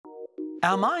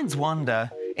Our minds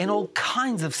wander in all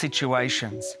kinds of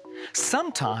situations.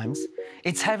 Sometimes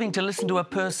it's having to listen to a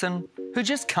person who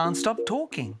just can't stop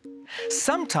talking.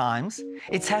 Sometimes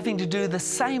it's having to do the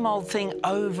same old thing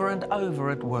over and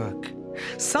over at work.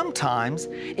 Sometimes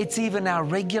it's even our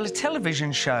regular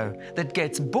television show that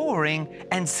gets boring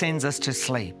and sends us to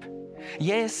sleep.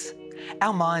 Yes,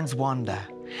 our minds wander,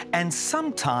 and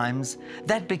sometimes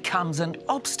that becomes an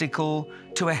obstacle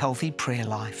to a healthy prayer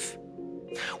life.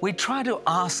 We try to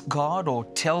ask God or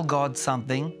tell God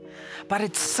something, but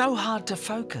it's so hard to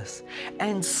focus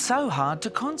and so hard to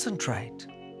concentrate.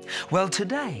 Well,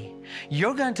 today,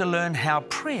 you're going to learn how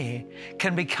prayer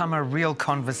can become a real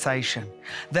conversation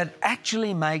that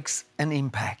actually makes an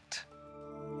impact.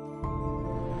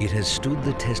 It has stood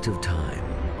the test of time.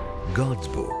 God's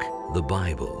book, the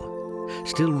Bible,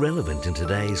 still relevant in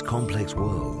today's complex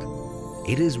world.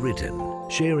 It is written,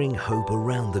 sharing hope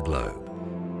around the globe.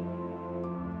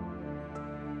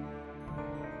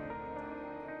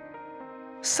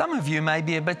 Some of you may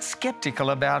be a bit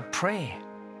skeptical about prayer.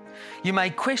 You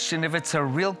may question if it's a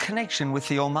real connection with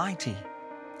the Almighty.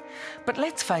 But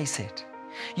let's face it,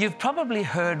 you've probably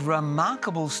heard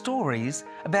remarkable stories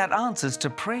about answers to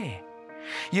prayer.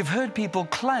 You've heard people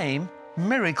claim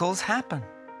miracles happen.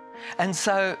 And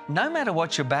so, no matter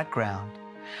what your background,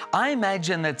 I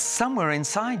imagine that somewhere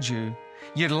inside you,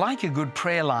 you'd like a good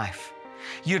prayer life.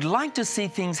 You'd like to see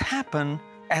things happen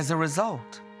as a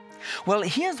result. Well,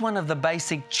 here's one of the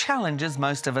basic challenges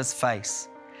most of us face.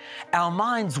 Our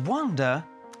minds wander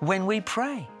when we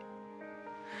pray.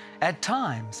 At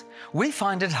times, we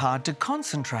find it hard to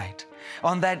concentrate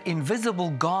on that invisible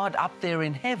God up there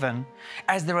in heaven,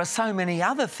 as there are so many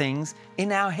other things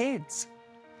in our heads.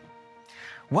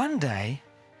 One day,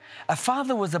 a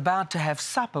father was about to have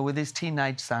supper with his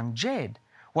teenage son, Jed,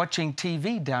 watching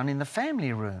TV down in the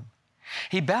family room.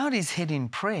 He bowed his head in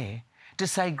prayer to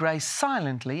say grace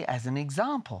silently as an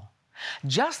example.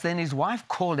 Just then his wife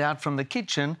called out from the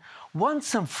kitchen, "Want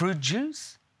some fruit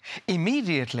juice?"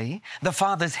 Immediately, the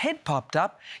father's head popped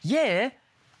up. "Yeah,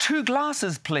 2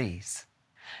 glasses, please."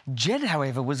 Jed,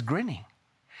 however, was grinning.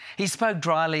 He spoke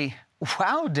dryly,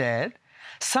 "Wow, Dad,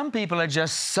 some people are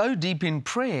just so deep in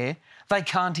prayer, they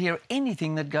can't hear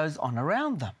anything that goes on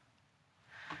around them."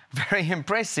 Very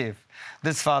impressive,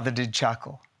 this father did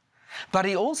chuckle. But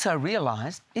he also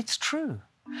realised it's true.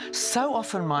 So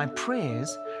often my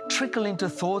prayers trickle into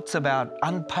thoughts about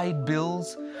unpaid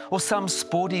bills or some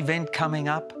sport event coming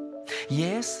up.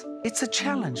 Yes, it's a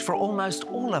challenge for almost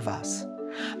all of us.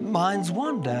 Minds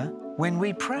wander when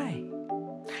we pray.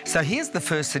 So here's the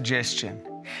first suggestion.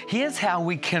 Here's how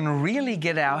we can really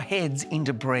get our heads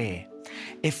into prayer.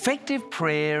 Effective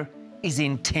prayer is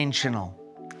intentional.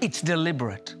 It's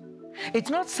deliberate.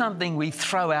 It's not something we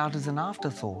throw out as an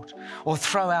afterthought or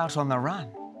throw out on the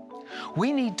run.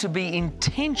 We need to be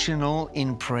intentional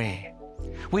in prayer.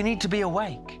 We need to be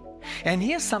awake. And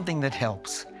here's something that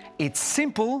helps. It's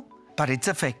simple, but it's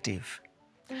effective.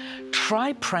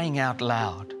 Try praying out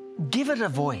loud. Give it a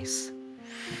voice.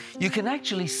 You can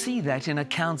actually see that in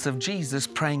accounts of Jesus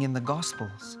praying in the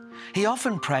Gospels. He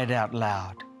often prayed out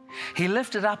loud. He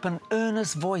lifted up an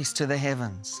earnest voice to the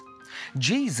heavens.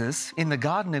 Jesus, in the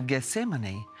Garden of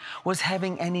Gethsemane, was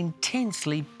having an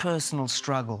intensely personal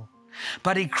struggle.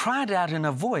 But he cried out in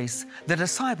a voice the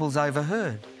disciples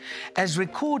overheard, as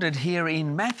recorded here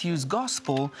in Matthew's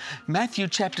Gospel, Matthew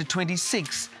chapter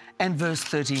 26 and verse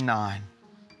 39.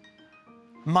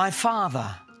 "My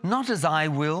Father, not as I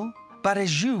will, but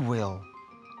as you will."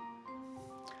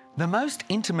 The most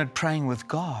intimate praying with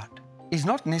God is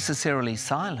not necessarily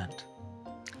silent.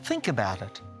 Think about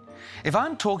it. If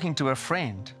I'm talking to a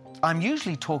friend, I'm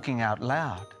usually talking out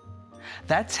loud.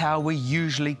 That's how we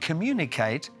usually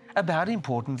communicate about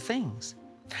important things.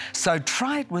 So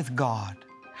try it with God.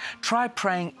 Try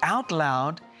praying out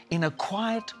loud in a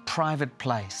quiet, private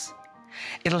place.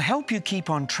 It'll help you keep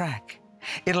on track.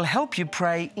 It'll help you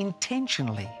pray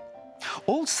intentionally.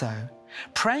 Also,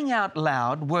 praying out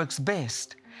loud works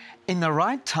best in the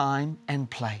right time and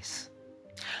place.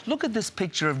 Look at this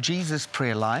picture of Jesus'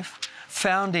 prayer life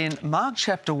found in Mark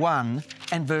chapter 1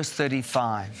 and verse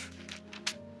 35.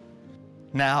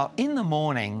 "Now in the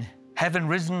morning, having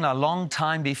risen a long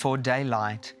time before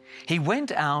daylight, he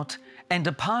went out and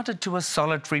departed to a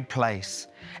solitary place,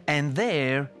 and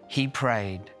there he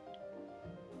prayed."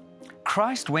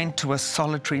 Christ went to a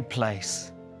solitary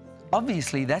place.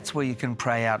 Obviously, that's where you can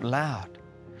pray out loud.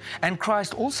 And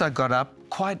Christ also got up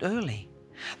quite early.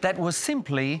 That was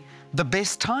simply the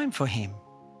best time for him.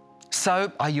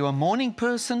 So, are you a morning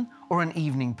person or an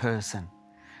evening person?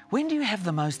 When do you have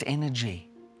the most energy?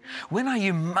 When are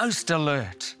you most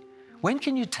alert? When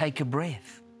can you take a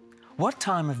breath? What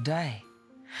time of day?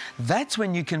 That's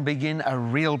when you can begin a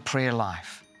real prayer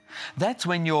life. That's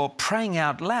when your praying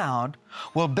out loud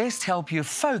will best help you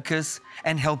focus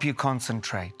and help you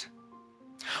concentrate.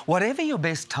 Whatever your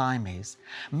best time is,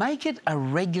 make it a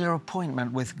regular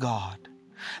appointment with God.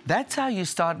 That's how you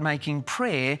start making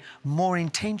prayer more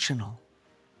intentional.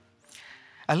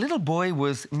 A little boy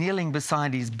was kneeling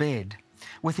beside his bed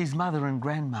with his mother and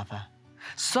grandmother,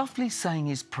 softly saying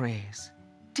his prayers.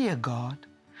 Dear God,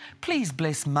 please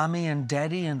bless Mummy and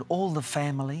Daddy and all the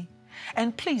family,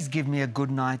 and please give me a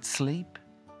good night's sleep.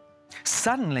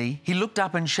 Suddenly, he looked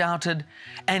up and shouted,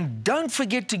 and don't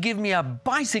forget to give me a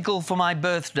bicycle for my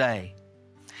birthday.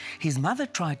 His mother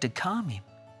tried to calm him.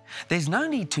 There's no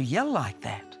need to yell like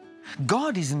that.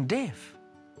 God isn't deaf.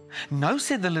 No,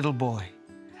 said the little boy,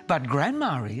 but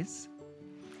Grandma is.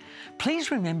 Please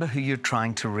remember who you're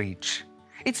trying to reach.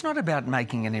 It's not about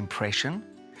making an impression.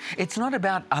 It's not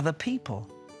about other people.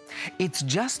 It's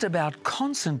just about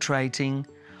concentrating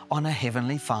on a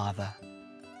Heavenly Father.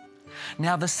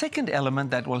 Now, the second element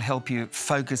that will help you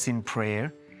focus in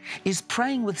prayer is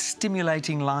praying with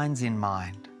stimulating lines in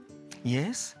mind.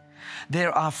 Yes,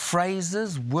 there are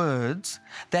phrases, words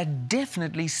that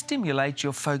definitely stimulate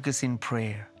your focus in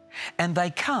prayer, and they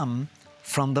come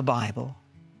from the Bible.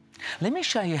 Let me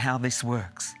show you how this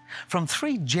works from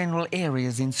three general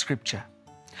areas in Scripture.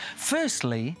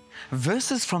 Firstly,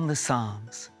 verses from the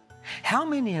Psalms. How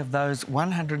many of those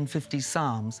 150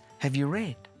 Psalms have you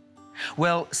read?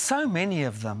 Well, so many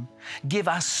of them give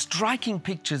us striking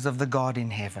pictures of the God in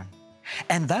heaven.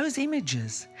 And those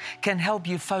images can help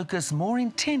you focus more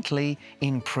intently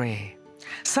in prayer.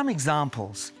 Some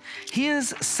examples.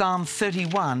 Here's Psalm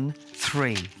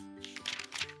 31:3.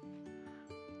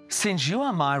 Since you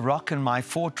are my rock and my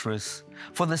fortress,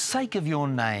 for the sake of your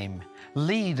name,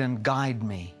 lead and guide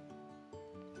me.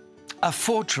 A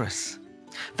fortress.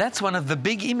 That's one of the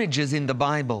big images in the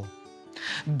Bible.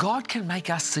 God can make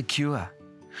us secure.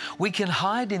 We can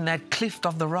hide in that cliff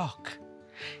of the rock.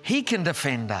 He can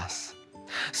defend us.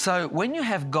 So when you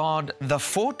have God, the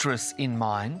fortress, in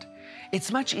mind,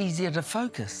 it's much easier to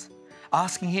focus,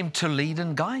 asking Him to lead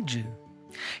and guide you.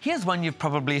 Here's one you've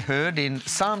probably heard in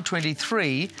Psalm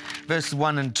 23, verses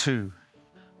 1 and 2.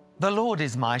 The Lord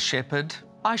is my shepherd,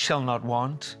 I shall not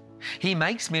want. He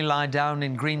makes me lie down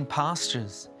in green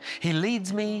pastures. He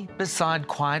leads me beside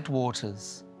quiet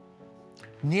waters.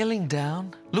 Kneeling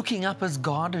down, looking up as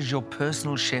God as your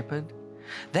personal shepherd,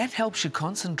 that helps you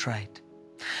concentrate.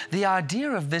 The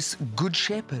idea of this good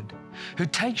shepherd who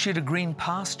takes you to green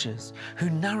pastures,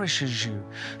 who nourishes you,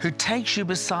 who takes you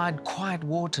beside quiet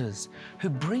waters, who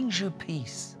brings you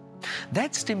peace,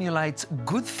 that stimulates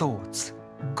good thoughts,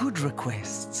 good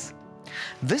requests.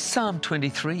 This Psalm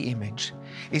 23 image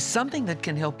is something that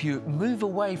can help you move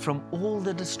away from all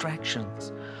the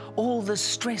distractions, all the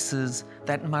stresses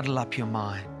that muddle up your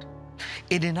mind.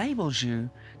 It enables you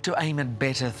to aim at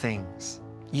better things.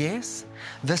 Yes,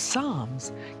 the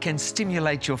Psalms can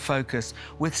stimulate your focus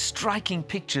with striking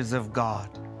pictures of God.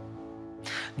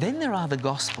 Then there are the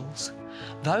Gospels.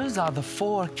 Those are the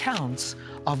 4 accounts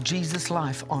of Jesus'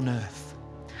 life on earth.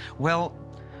 Well,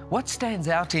 what stands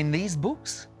out in these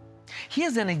books?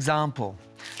 Here's an example.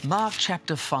 Mark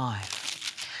chapter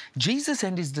 5. Jesus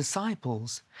and his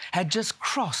disciples had just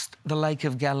crossed the Lake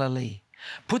of Galilee,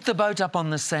 put the boat up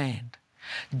on the sand.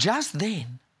 Just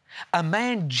then, a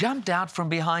man jumped out from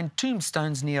behind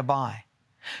tombstones nearby.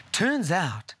 Turns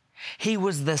out, he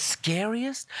was the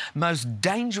scariest, most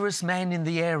dangerous man in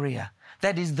the area,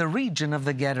 that is the region of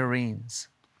the Gadarenes.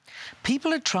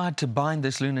 People had tried to bind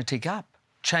this lunatic up,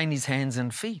 chain his hands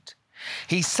and feet.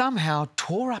 He somehow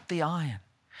tore up the iron,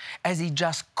 as he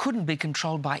just couldn't be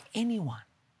controlled by anyone.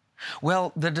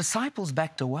 Well, the disciples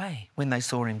backed away when they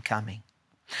saw him coming.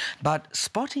 But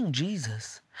spotting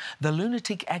Jesus, the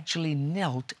lunatic actually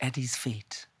knelt at his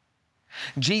feet.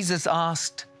 Jesus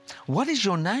asked, "What is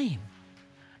your name?"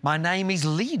 "My name is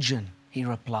Legion," he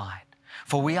replied,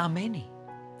 "for we are many."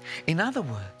 In other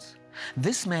words,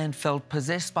 this man felt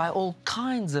possessed by all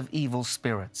kinds of evil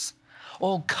spirits,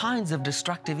 all kinds of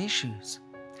destructive issues.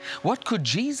 What could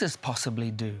Jesus possibly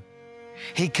do?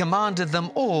 He commanded them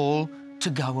all to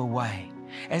go away,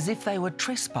 as if they were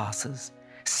trespassers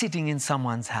sitting in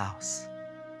someone's house.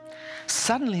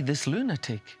 Suddenly, this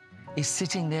lunatic is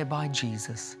sitting there by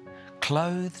Jesus,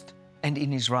 clothed and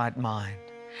in his right mind.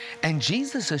 And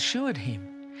Jesus assured him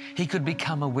he could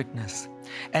become a witness,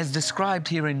 as described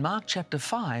here in Mark chapter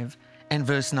 5 and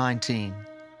verse 19.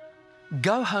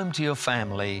 Go home to your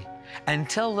family and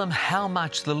tell them how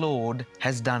much the Lord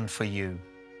has done for you.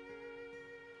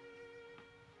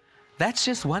 That's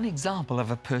just one example of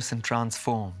a person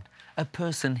transformed, a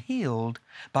person healed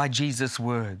by Jesus'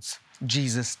 words,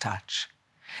 Jesus' touch.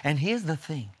 And here's the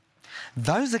thing,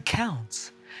 those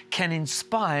accounts can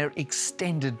inspire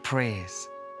extended prayers.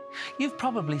 You've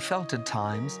probably felt at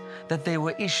times that there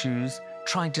were issues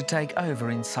trying to take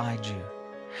over inside you.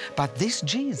 But this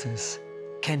Jesus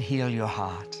can heal your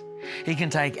heart. He can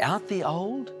take out the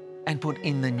old and put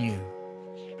in the new.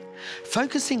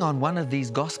 Focusing on one of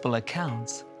these gospel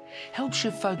accounts helps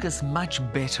you focus much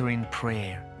better in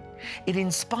prayer. It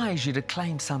inspires you to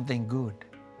claim something good.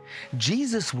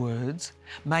 Jesus' words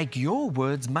make your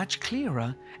words much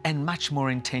clearer and much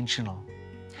more intentional.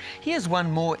 Here's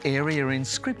one more area in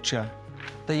Scripture,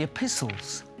 the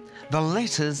epistles, the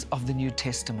letters of the New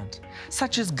Testament,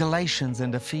 such as Galatians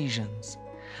and Ephesians.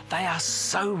 They are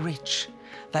so rich.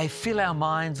 They fill our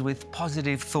minds with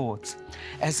positive thoughts,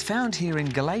 as found here in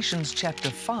Galatians chapter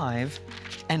 5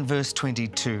 and verse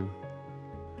 22.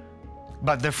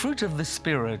 But the fruit of the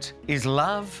Spirit is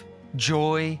love,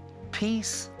 joy,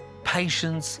 peace,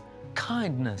 patience,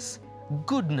 kindness,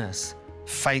 goodness,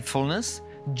 faithfulness,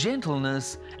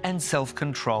 gentleness, and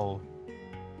self-control.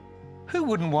 Who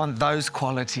wouldn't want those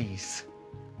qualities?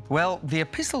 Well, the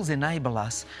epistles enable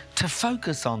us to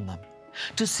focus on them,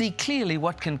 to see clearly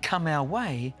what can come our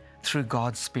way through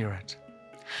God's Spirit.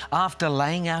 After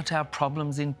laying out our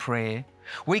problems in prayer,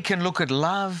 we can look at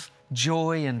love,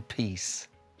 joy, and peace.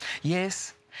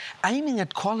 Yes, aiming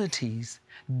at qualities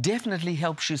definitely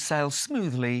helps you sail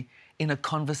smoothly in a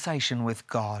conversation with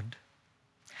God.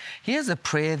 Here's a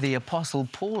prayer the Apostle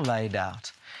Paul laid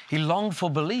out. He longed for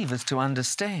believers to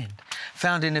understand,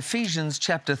 found in Ephesians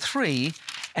chapter 3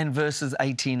 and verses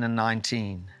 18 and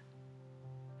 19.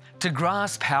 To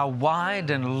grasp how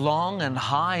wide and long and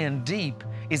high and deep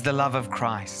is the love of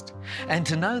Christ, and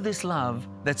to know this love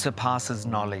that surpasses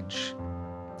knowledge.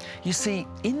 You see,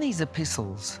 in these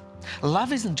epistles,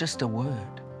 love isn't just a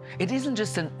word. It isn't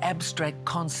just an abstract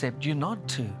concept you nod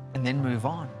to and then move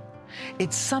on.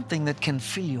 It's something that can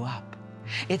fill you up.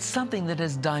 It's something that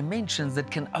has dimensions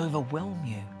that can overwhelm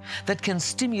you, that can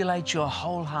stimulate your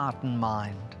whole heart and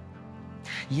mind.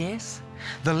 Yes,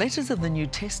 the letters of the New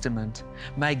Testament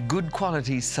make good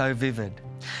qualities so vivid.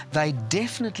 They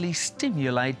definitely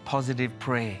stimulate positive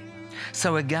prayer.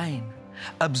 So again,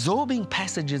 absorbing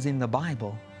passages in the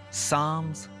Bible,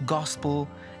 Psalms, Gospel,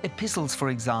 epistles, for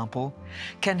example,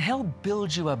 can help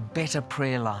build you a better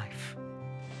prayer life.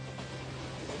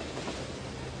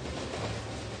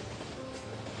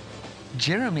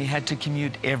 Jeremy had to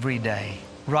commute every day,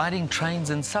 riding trains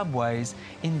and subways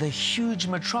in the huge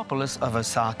metropolis of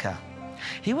Osaka.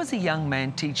 He was a young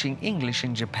man teaching English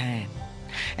in Japan,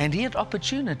 and he had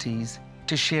opportunities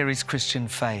to share his Christian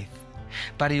faith.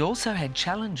 But he also had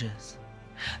challenges.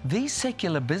 These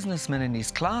secular businessmen in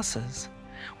his classes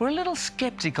were a little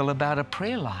skeptical about a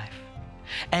prayer life,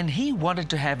 and he wanted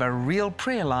to have a real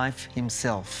prayer life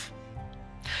himself.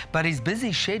 But his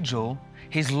busy schedule,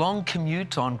 his long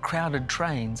commute on crowded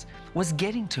trains, was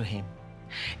getting to him.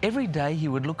 Every day he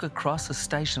would look across a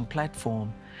station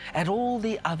platform at all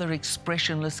the other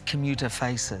expressionless commuter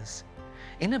faces.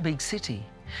 In a big city,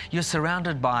 you're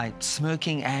surrounded by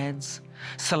smirking ads,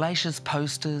 salacious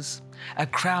posters, a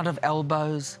crowd of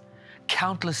elbows,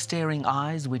 countless staring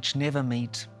eyes which never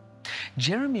meet.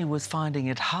 Jeremy was finding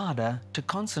it harder to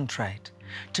concentrate,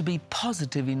 to be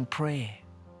positive in prayer.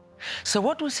 So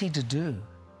what was he to do?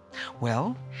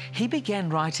 Well, he began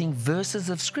writing verses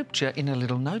of Scripture in a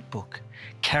little notebook,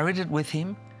 carried it with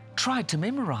him, tried to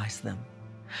memorize them.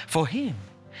 For him,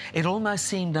 it almost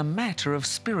seemed a matter of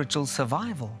spiritual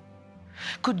survival.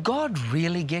 Could God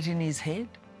really get in his head?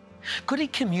 Could he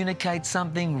communicate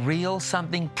something real,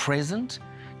 something present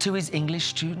to his English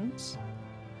students?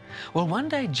 Well, one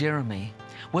day Jeremy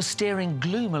was staring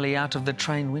gloomily out of the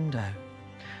train window.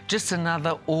 Just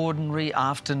another ordinary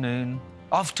afternoon,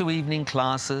 off to evening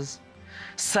classes,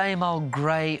 same old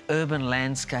grey urban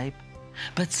landscape.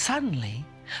 But suddenly,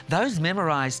 those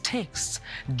memorized texts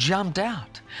jumped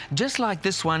out, just like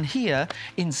this one here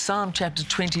in Psalm chapter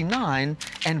 29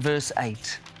 and verse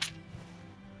 8.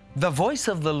 The voice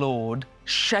of the Lord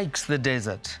shakes the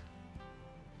desert.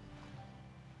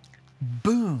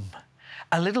 Boom!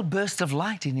 A little burst of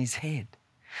light in his head.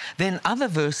 Then other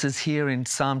verses here in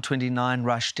Psalm 29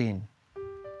 rushed in.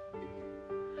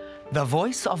 The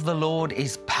voice of the Lord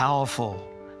is powerful,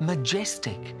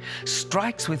 majestic,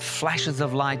 strikes with flashes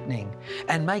of lightning,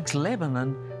 and makes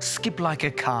Lebanon skip like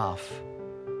a calf.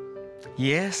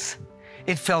 Yes,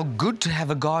 it felt good to have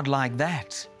a God like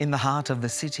that in the heart of the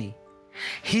city.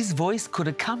 His voice could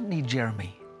accompany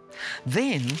Jeremy.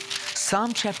 Then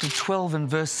Psalm chapter 12 and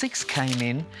verse 6 came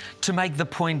in to make the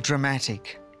point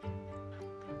dramatic.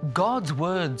 God's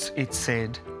words, it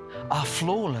said, are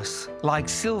flawless, like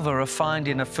silver refined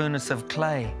in a furnace of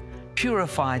clay,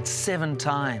 purified 7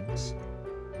 times.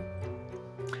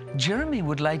 Jeremy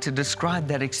would later describe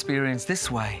that experience this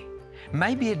way: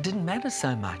 maybe it didn't matter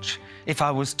so much if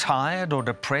I was tired or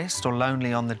depressed or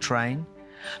lonely on the train.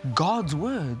 God's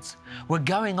words were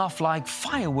going off like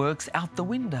fireworks out the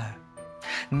window.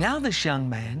 Now this young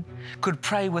man could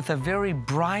pray with a very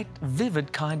bright,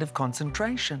 vivid kind of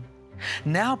concentration.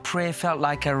 Now prayer felt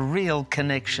like a real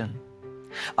connection.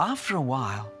 After a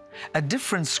while, a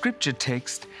different scripture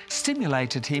text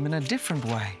stimulated him in a different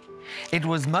way. It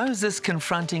was Moses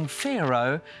confronting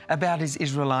Pharaoh about his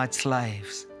Israelite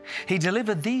slaves. He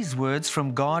delivered these words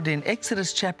from God in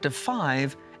Exodus chapter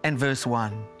 5 and verse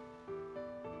 1.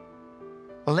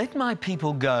 "Let my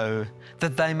people go,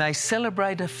 that they may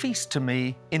celebrate a feast to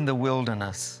me in the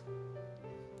wilderness."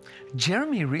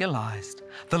 Jeremy realized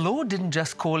the Lord didn't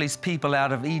just call his people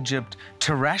out of Egypt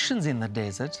to rations in the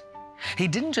desert. He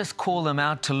didn't just call them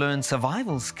out to learn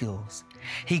survival skills.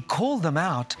 He called them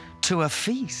out to a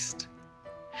feast.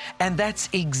 And that's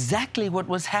exactly what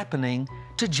was happening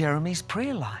to Jeremy's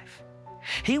prayer life.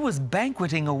 He was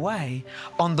banqueting away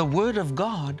on the Word of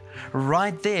God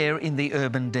right there in the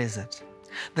urban desert.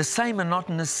 The same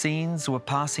monotonous scenes were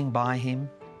passing by him.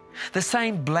 The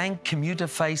same blank commuter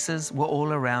faces were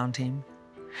all around him.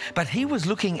 But he was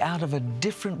looking out of a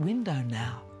different window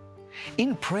now.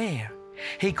 In prayer,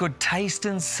 he could taste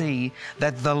and see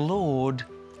that the Lord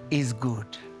is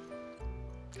good.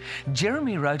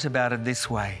 Jeremy wrote about it this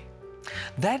way: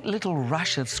 "That little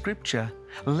rush of Scripture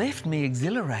left me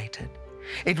exhilarated.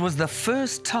 It was the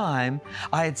first time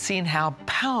I had seen how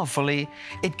powerfully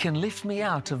it can lift me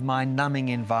out of my numbing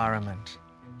environment."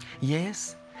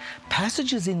 Yes,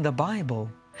 passages in the Bible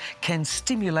can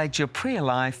stimulate your prayer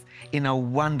life in a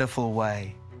wonderful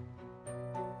way.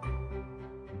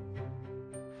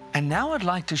 And now I'd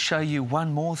like to show you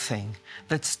one more thing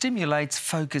that stimulates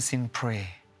focus in prayer.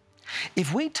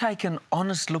 If we take an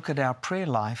honest look at our prayer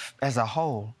life as a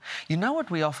whole, you know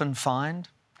what we often find?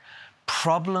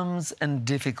 Problems and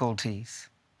difficulties.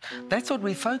 That's what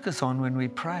we focus on when we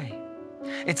pray.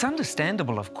 It's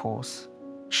understandable, of course.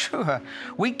 Sure,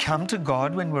 we come to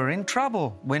God when we're in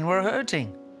trouble, when we're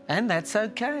hurting, and that's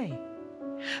okay.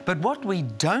 But what we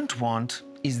don't want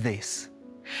is this: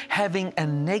 having a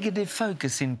negative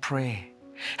focus in prayer,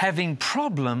 having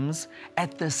problems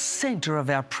at the center of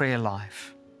our prayer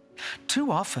life.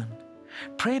 Too often,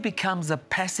 prayer becomes a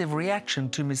passive reaction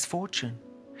to misfortune.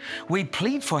 We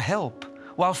plead for help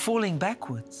while falling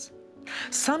backwards.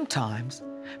 Sometimes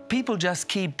people just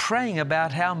keep praying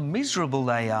about how miserable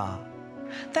they are.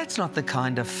 That's not the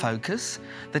kind of focus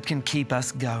that can keep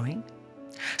us going.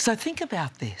 So think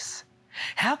about this.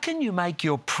 How can you make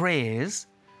your prayers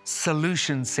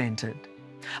solution-centered?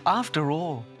 After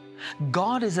all,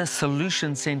 God is a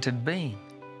solution-centered being.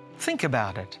 Think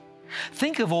about it.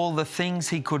 Think of all the things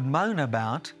He could moan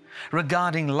about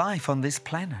regarding life on this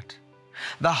planet.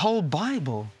 The whole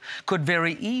Bible could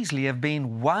very easily have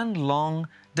been one long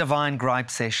divine gripe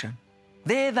session.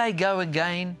 There they go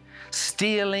again,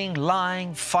 stealing,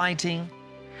 lying, fighting.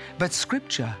 But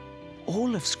Scripture,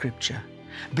 all of Scripture,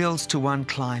 builds to one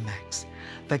climax: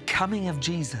 the coming of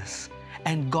Jesus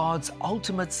and God's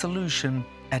ultimate solution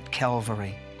at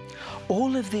Calvary.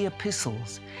 All of the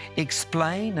epistles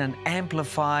explain and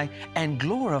amplify and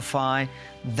glorify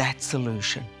that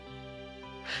solution.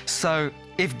 So,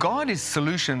 if God is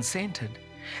solution-centered,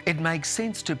 it makes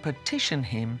sense to petition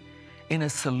Him in a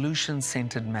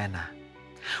solution-centered manner.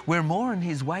 We're more in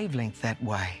His wavelength that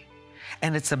way,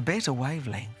 and it's a better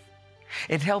wavelength.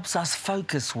 It helps us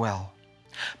focus well.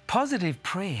 Positive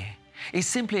prayer is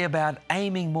simply about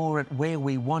aiming more at where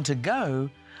we want to go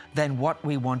than what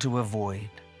we want to avoid.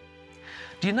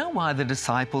 Do you know why the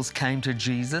disciples came to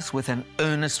Jesus with an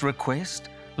earnest request?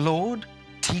 "Lord,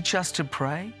 teach us to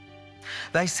pray."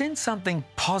 They sensed something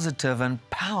positive and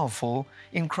powerful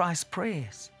in Christ's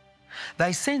prayers.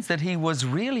 They sensed that He was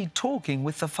really talking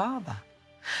with the Father.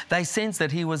 They sensed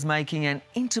that He was making an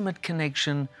intimate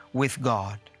connection with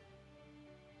God.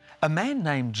 A man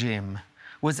named Jim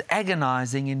was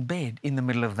agonizing in bed in the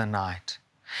middle of the night.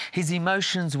 His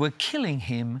emotions were killing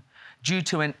him due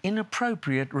to an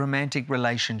inappropriate romantic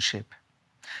relationship.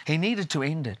 He needed to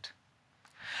end it.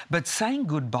 But saying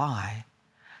goodbye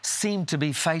seemed to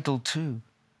be fatal too.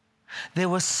 There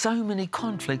were so many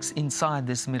conflicts inside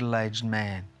this middle-aged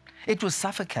man. It was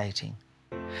suffocating.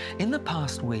 In the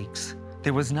past weeks,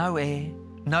 there was no air,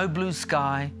 no blue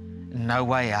sky, no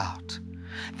way out.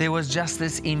 There was just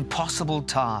this impossible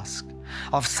task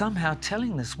of somehow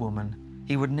telling this woman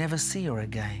he would never see her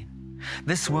again.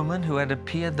 This woman who had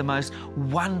appeared the most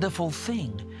wonderful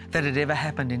thing that had ever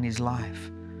happened in his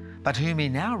life, but whom he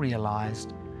now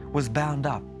realized was bound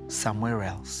up somewhere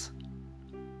else.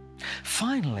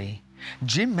 Finally,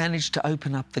 Jim managed to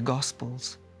open up the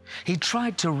Gospels. He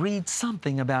tried to read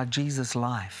something about Jesus'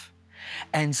 life,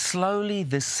 and slowly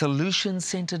this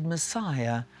solution-centered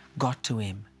Messiah got to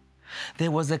him.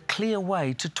 There was a clear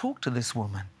way to talk to this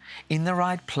woman in the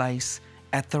right place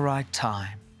at the right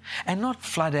time, and not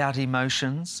flood out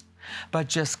emotions, but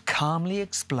just calmly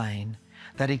explain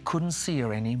that he couldn't see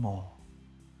her anymore.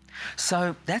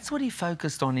 So that's what he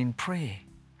focused on in prayer.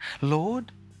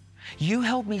 Lord, you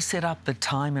help me set up the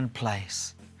time and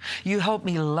place. You help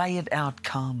me lay it out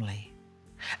calmly.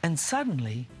 And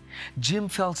suddenly, Jim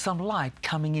felt some light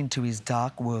coming into his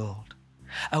dark world.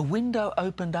 A window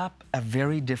opened up a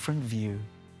very different view.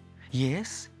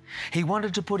 Yes, he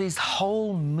wanted to put his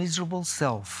whole miserable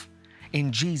self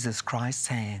in Jesus Christ's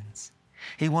hands.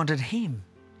 He wanted Him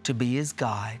to be his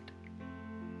guide.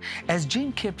 As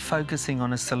Jim kept focusing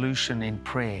on a solution in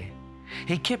prayer,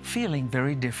 he kept feeling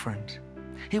very different.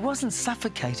 He wasn't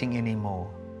suffocating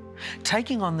anymore.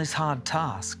 Taking on this hard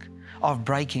task of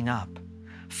breaking up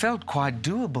felt quite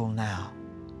doable now.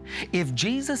 If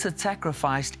Jesus had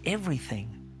sacrificed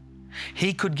everything,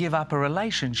 he could give up a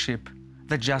relationship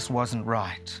that just wasn't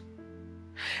right.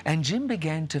 And Jim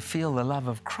began to feel the love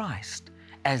of Christ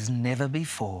as never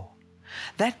before.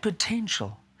 That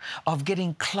potential of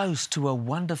getting close to a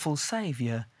wonderful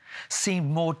Saviour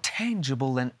seemed more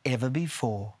tangible than ever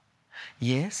before.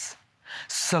 Yes,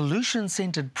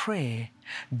 solution-centered prayer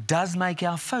does make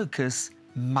our focus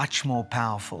much more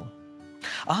powerful.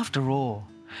 After all,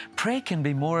 prayer can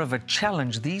be more of a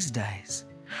challenge these days.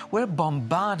 We're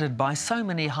bombarded by so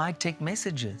many high-tech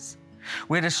messages.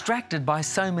 We're distracted by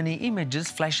so many images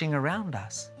flashing around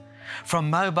us, from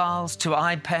mobiles to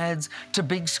iPads to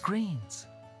big screens.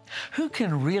 Who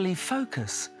can really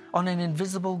focus on an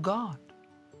invisible God?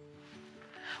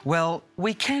 Well,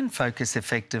 we can focus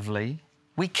effectively.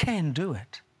 We can do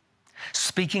it.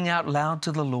 Speaking out loud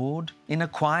to the Lord in a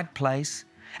quiet place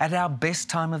at our best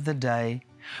time of the day,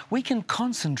 we can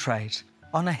concentrate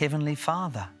on a Heavenly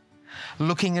Father.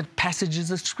 Looking at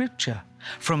passages of Scripture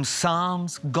from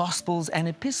Psalms, Gospels and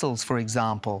Epistles, for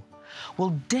example,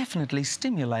 will definitely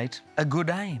stimulate a good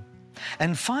aim.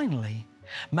 And finally,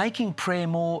 making prayer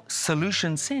more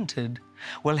solution-centered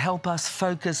will help us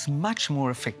focus much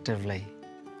more effectively.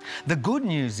 The good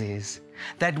news is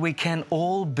that we can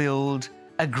all build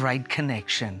a great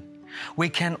connection. We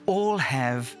can all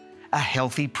have a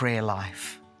healthy prayer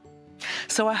life.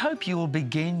 So I hope you will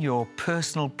begin your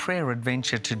personal prayer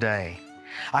adventure today.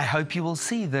 I hope you will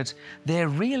see that there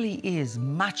really is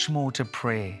much more to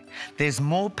prayer. There's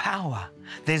more power,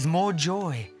 there's more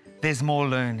joy, there's more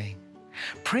learning.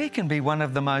 Prayer can be one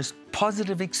of the most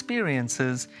positive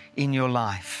experiences in your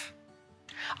life.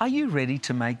 Are you ready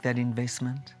to make that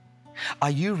investment? Are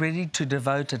you ready to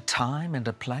devote a time and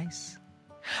a place?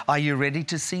 Are you ready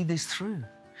to see this through,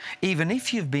 even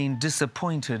if you've been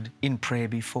disappointed in prayer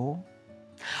before?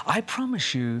 I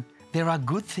promise you, there are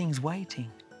good things waiting.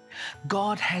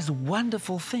 God has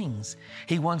wonderful things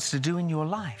He wants to do in your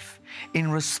life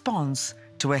in response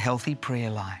to a healthy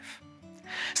prayer life.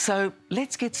 So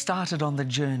let's get started on the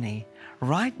journey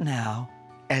right now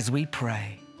as we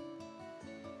pray.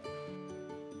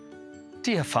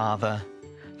 Dear Father,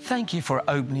 thank you for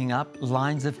opening up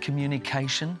lines of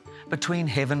communication between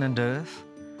heaven and earth.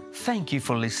 Thank you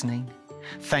for listening.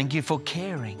 Thank you for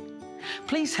caring.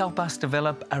 Please help us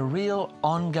develop a real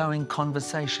ongoing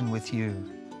conversation with you.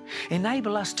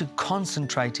 Enable us to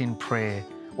concentrate in prayer,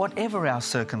 whatever our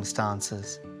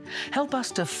circumstances. Help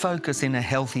us to focus in a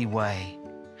healthy way.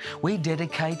 We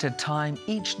dedicate a time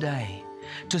each day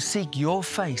to seek your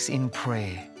face in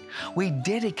prayer. We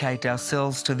dedicate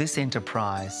ourselves to this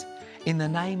enterprise. In the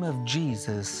name of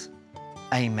Jesus,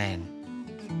 amen.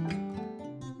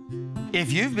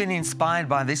 If you've been inspired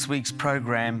by this week's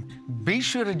program, be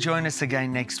sure to join us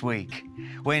again next week,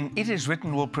 when It Is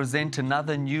Written will present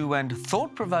another new and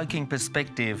thought-provoking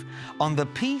perspective on the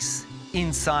peace,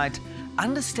 insight,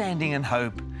 understanding and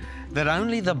hope that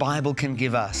only the Bible can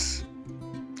give us.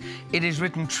 It Is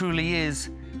Written truly is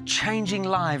changing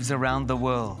lives around the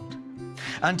world.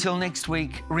 Until next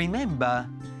week, remember,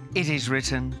 it is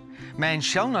written, man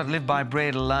shall not live by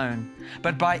bread alone,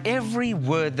 but by every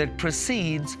word that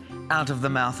proceeds out of the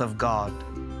mouth of God.